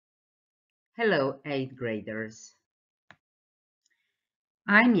Hello, 8th graders.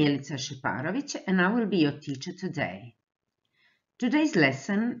 I'm Jelica Šeparović and I will be your teacher today. Today's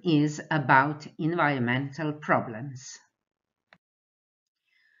lesson is about environmental problems.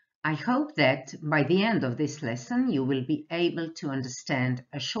 I hope that by the end of this lesson you will be able to understand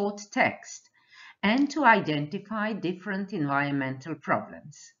a short text and to identify different environmental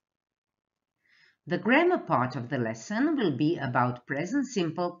problems. The grammar part of the lesson will be about present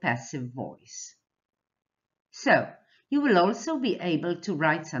simple passive voice. So, you will also be able to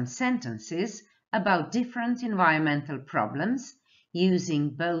write some sentences about different environmental problems using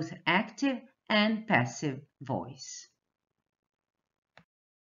both active and passive voice.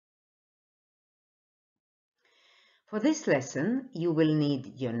 For this lesson, you will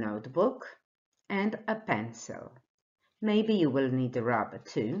need your notebook and a pencil. Maybe you will need a rubber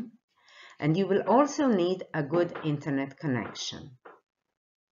too. And you will also need a good internet connection.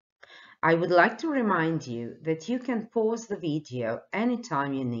 I would like to remind you that you can pause the video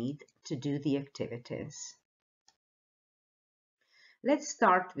anytime you need to do the activities. Let's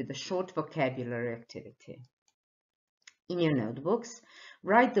start with a short vocabulary activity. In your notebooks,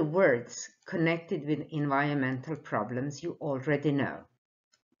 write the words connected with environmental problems you already know.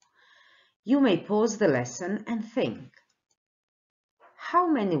 You may pause the lesson and think. How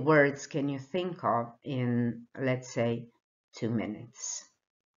many words can you think of in, let's say, 2 minutes?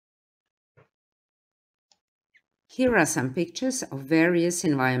 Here are some pictures of various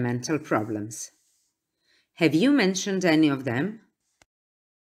environmental problems. Have you mentioned any of them?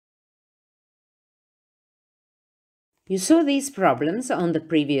 You saw these problems on the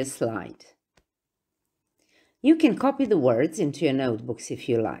previous slide. You can copy the words into your notebooks if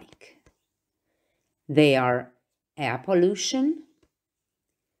you like. They are air pollution,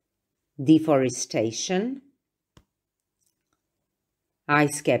 deforestation,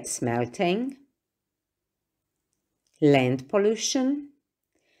 ice caps melting, land pollution,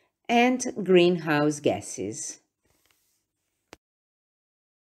 and greenhouse gases.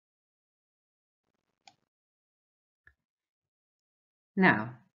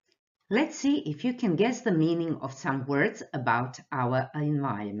 Now, let's see if you can guess the meaning of some words about our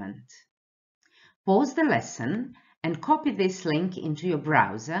environment. Pause the lesson and copy this link into your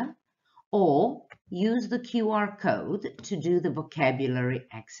browser or use the QR code to do the vocabulary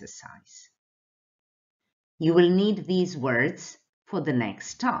exercise. You will need these words for the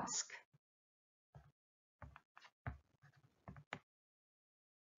next task.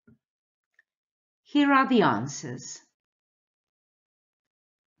 Here are the answers.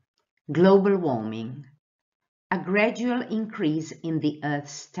 Global warming, a gradual increase in the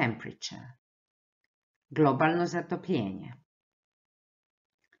Earth's temperature. Globalno zatopljenje.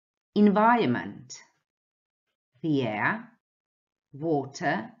 Environment, the air,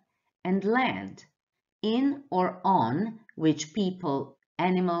 water, and land in or on which people,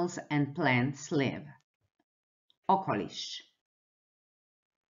 animals, and plants live. Okoliš.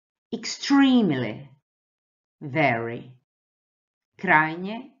 Extremely, very,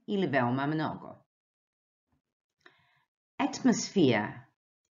 krajnje ili veoma mnogo. Atmosphere,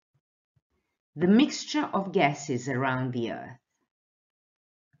 the mixture of gases around the Earth.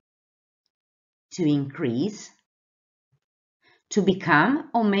 To increase, to become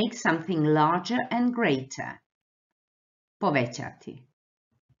or make something larger and greater. Povećati.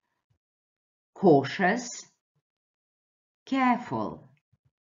 Cautious, careful,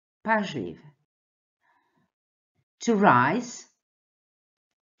 pažljiv. To rise,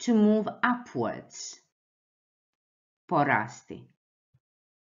 to move upwards. Porasti.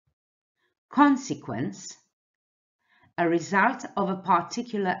 Consequence, a result of a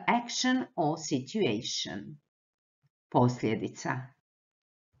particular action or situation. Posljedica.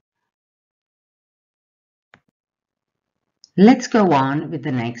 Let's go on with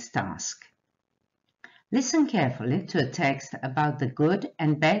the next task. Listen carefully to a text about the good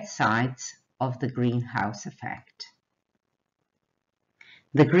and bad sides of the greenhouse effect.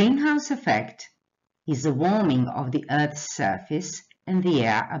 The greenhouse effect is the warming of the Earth's surface and the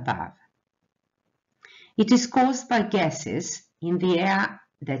air above. It is caused by gases in the air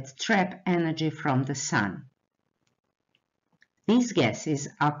that trap energy from the sun. These gases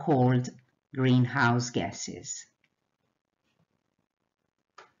are called greenhouse gases.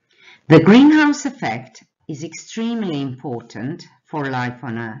 The greenhouse effect is extremely important for life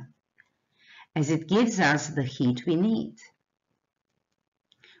on Earth, as it gives us the heat we need.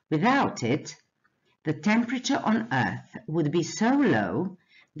 Without it, the temperature on Earth would be so low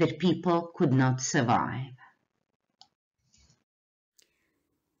that people could not survive.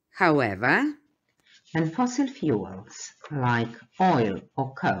 However, when fossil fuels like oil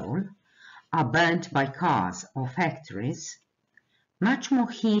or coal are burnt by cars or factories, much more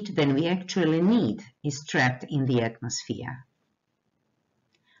heat than we actually need is trapped in the atmosphere.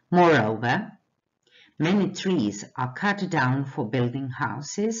 Moreover, many trees are cut down for building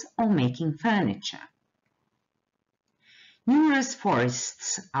houses or making furniture. Numerous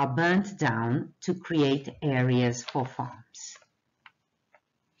forests are burnt down to create areas for farms.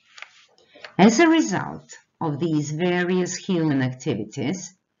 As a result of these various human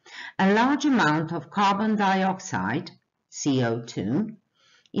activities, a large amount of carbon dioxide, CO2,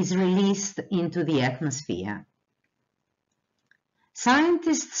 is released into the atmosphere.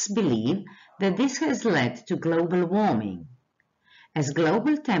 Scientists believe that this has led to global warming, as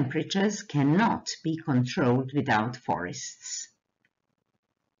global temperatures cannot be controlled without forests.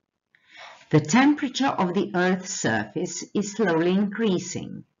 The temperature of the Earth's surface is slowly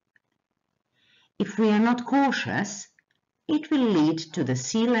increasing. If we are not cautious, it will lead to the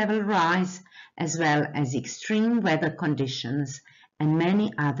sea level rise as well as extreme weather conditions and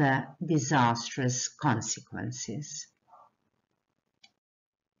many other disastrous consequences.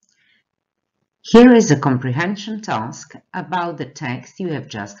 Here is a comprehension task about the text you have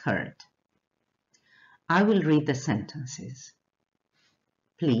just heard. I will read the sentences.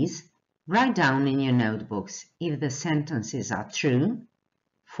 Please write down in your notebooks if the sentences are true,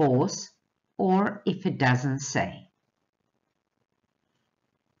 false, or if it doesn't say.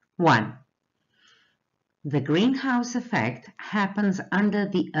 1. The greenhouse effect happens under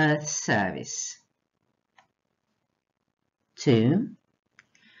the Earth's surface. 2.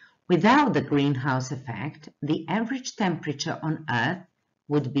 Without the greenhouse effect, the average temperature on Earth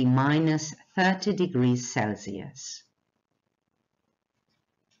would be minus 30 degrees Celsius.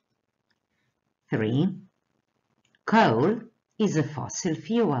 3. Coal is a fossil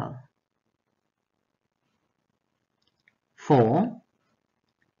fuel. 4.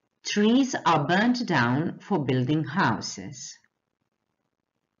 Trees are burnt down for building houses.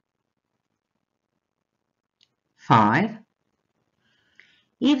 5.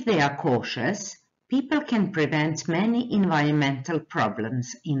 If they are cautious, people can prevent many environmental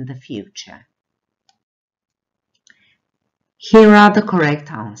problems in the future. Here are the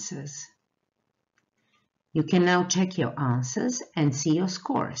correct answers. You can now check your answers and see your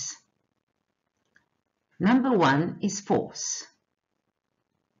scores. Number 1 is false.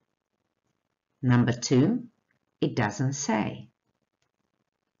 Number 2, it doesn't say.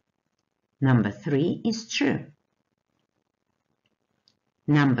 Number 3 is true.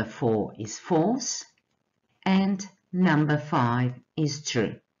 Number 4 is false. And number 5 is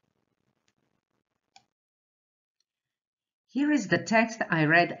true. Here is the text I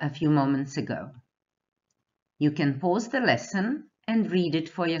read a few moments ago. You can pause the lesson and read it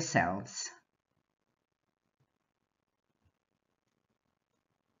for yourselves.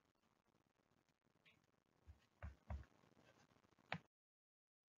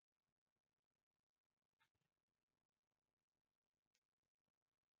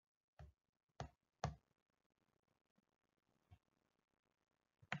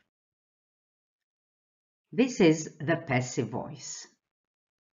 This is the passive voice.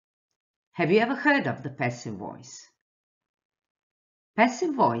 Have you ever heard of the passive voice?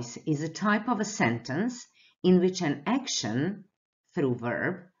 Passive voice is a type of a sentence in which an action, through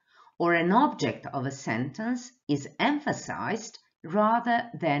verb, or an object of a sentence is emphasized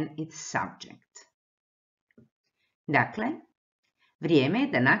rather than its subject. Dakle, vrijeme je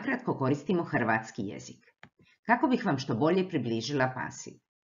da nakratko koristimo hrvatski jezik. Kako bih vam što bolje približila pasiv?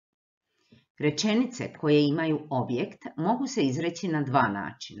 Rečenice koje imaju objekt mogu se izreći na dva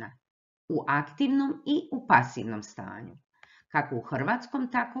načina, u aktivnom i u pasivnom stanju, kako u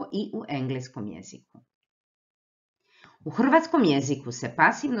hrvatskom, tako i u engleskom jeziku. U hrvatskom jeziku se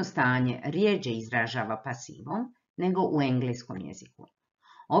pasivno stanje rjeđe izražava pasivom nego u engleskom jeziku.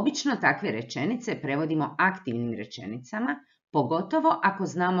 Obično takve rečenice prevodimo aktivnim rečenicama, pogotovo ako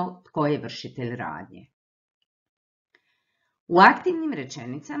znamo tko je vršitelj radnje. U aktivnim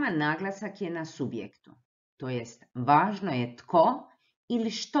rečenicama naglasak je na subjektu, to jest važno je tko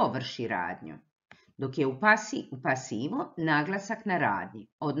ili što vrši radnju, dok je u pasivu naglasak na radnji,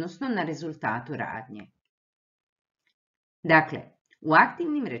 odnosno na rezultatu radnje. Dakle, u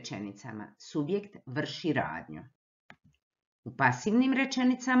aktivnim rečenicama subjekt vrši radnju. U pasivnim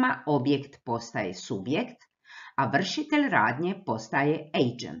rečenicama objekt postaje subjekt, a vršitelj radnje postaje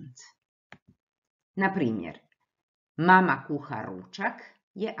agent. Na primjer, mama kuha ručak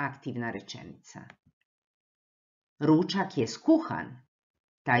je aktivna rečenica. Ručak je skuhan.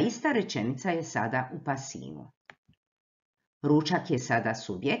 Ta ista rečenica je sada u pasivu. Ručak je sada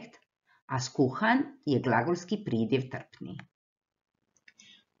subjekt, a skuhan je glagolski pridjev trpni.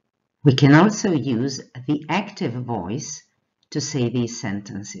 We can also use the active voice to say these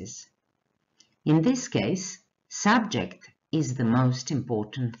sentences. In this case, subject is the most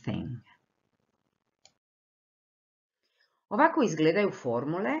important thing. Ovako izgledaju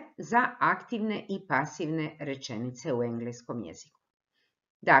formule za aktivne i pasivne rečenice u engleskom jeziku.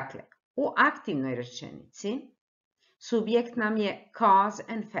 Dakle, u aktivnoj rečenici subjekt nam je cars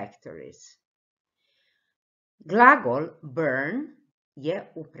and factories. Glagol burn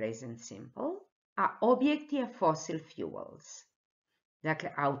je u present simple, a objekt je fossil fuels.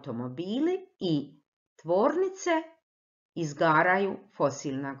 Dakle, automobili i tvornice izgaraju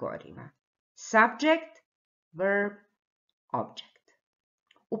fosilna goriva. Subject, verb, object.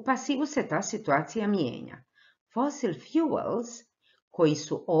 U pasivu se ta situacija mijenja. Fossil fuels, koji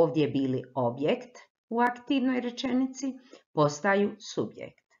su ovdje bili objekt u aktivnoj rečenici, postaju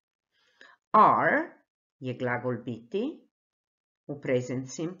subjekt. Are je glagol biti u present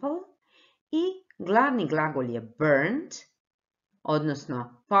simple i glavni glagol je burned,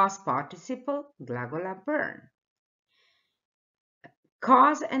 odnosno past participle glagola burn.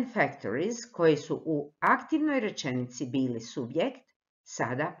 Cars and factories, koji su u aktivnoj rečenici bili subjekt,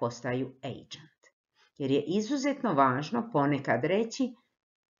 sada postaju agent. Jer je izuzetno važno ponekad reći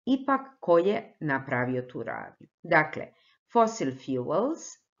ipak ko je napravio tu radnju. Dakle, fossil fuels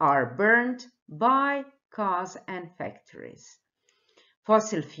are burned by cars and factories.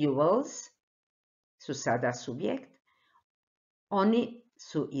 Fossil fuels su sada subjekt. Oni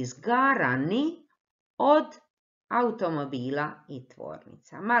su izgarani od automobila i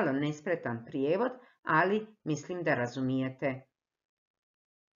tvornica. Malo nespretan prijevod, ali mislim da razumijete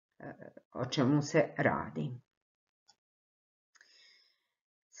o čemu se radi.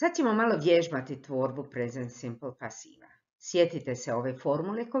 Sad ćemo malo vježbati tvorbu present simple pasiva. Sjetite se ove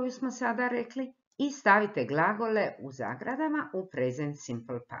formule koju smo sada rekli i stavite glagole u zagradama u present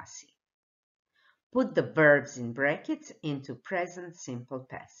simple passive. Put the verbs in brackets into present simple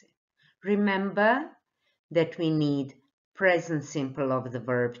passive. Remember that we need present simple of the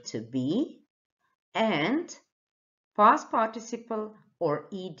verb to be and past participle or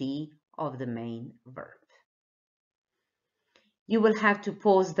ed of the main verb. You will have to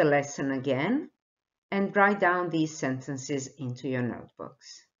pause the lesson again and write down these sentences into your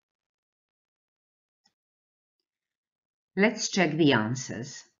notebooks. Let's check the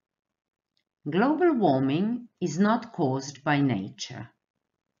answers. Global warming is not caused by nature.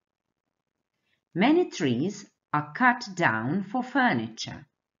 Many trees are cut down for furniture.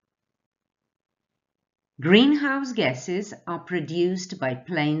 Greenhouse gases are produced by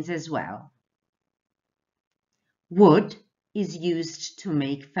planes as well. Wood is used to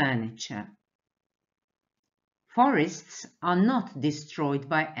make furniture. Forests are not destroyed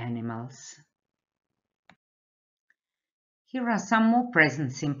by animals. Here are some more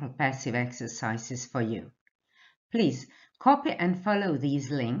present simple passive exercises for you. Please copy and follow these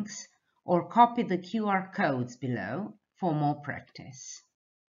links or copy the QR codes below for more practice.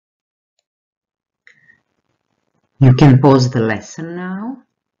 You can pause the lesson now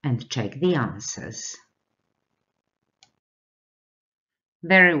and check the answers.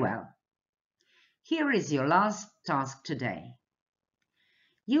 Very well. Here is your last task today.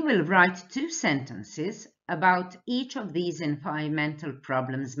 You will write 2 sentences about each of these environmental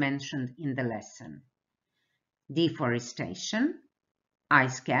problems mentioned in the lesson: deforestation,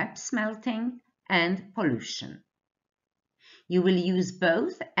 ice caps melting, and pollution. You will use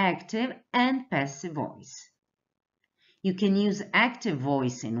both active and passive voice. You can use active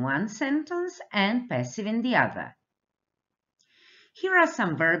voice in one sentence and passive in the other. Here are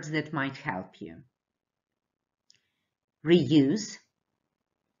some verbs that might help you: reuse,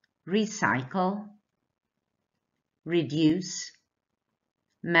 recycle, reduce,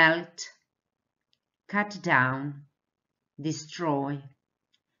 melt, cut down, destroy,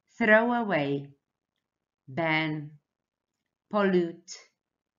 throw away, ban, pollute,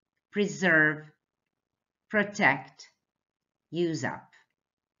 preserve, protect, use up.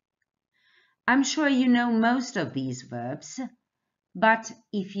 I'm sure you know most of these verbs, but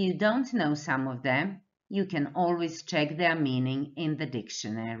if you don't know some of them, you can always check their meaning in the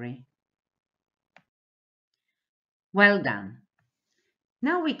dictionary. Well done.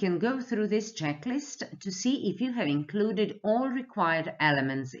 Now we can go through this checklist to see if you have included all required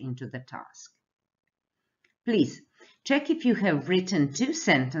elements into the task. Please check if you have written 2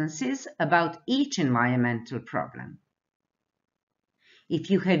 sentences about each environmental problem. If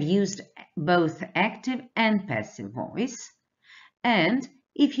you have used both active and passive voice, and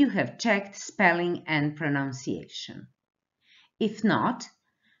if you have checked spelling and pronunciation. If not,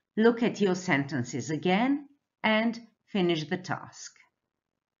 look at your sentences again and finish the task.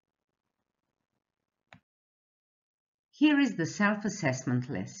 Here is the self-assessment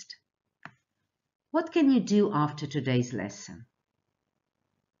list. What can you do after today's lesson?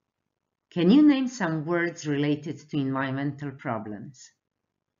 Can you name some words related to environmental problems?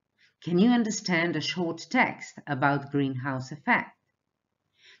 Can you understand a short text about greenhouse effect?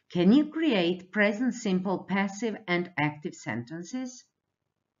 Can you create present simple passive and active sentences?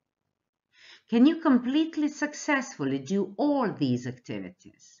 Can you completely successfully do all these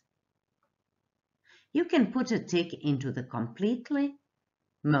activities? You can put a tick into the completely,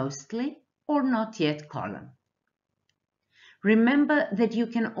 mostly, or not yet column. Remember that you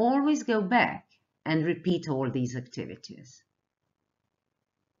can always go back and repeat all these activities.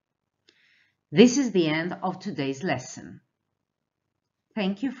 This is the end of today's lesson.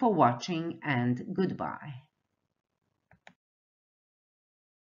 Thank you for watching and goodbye.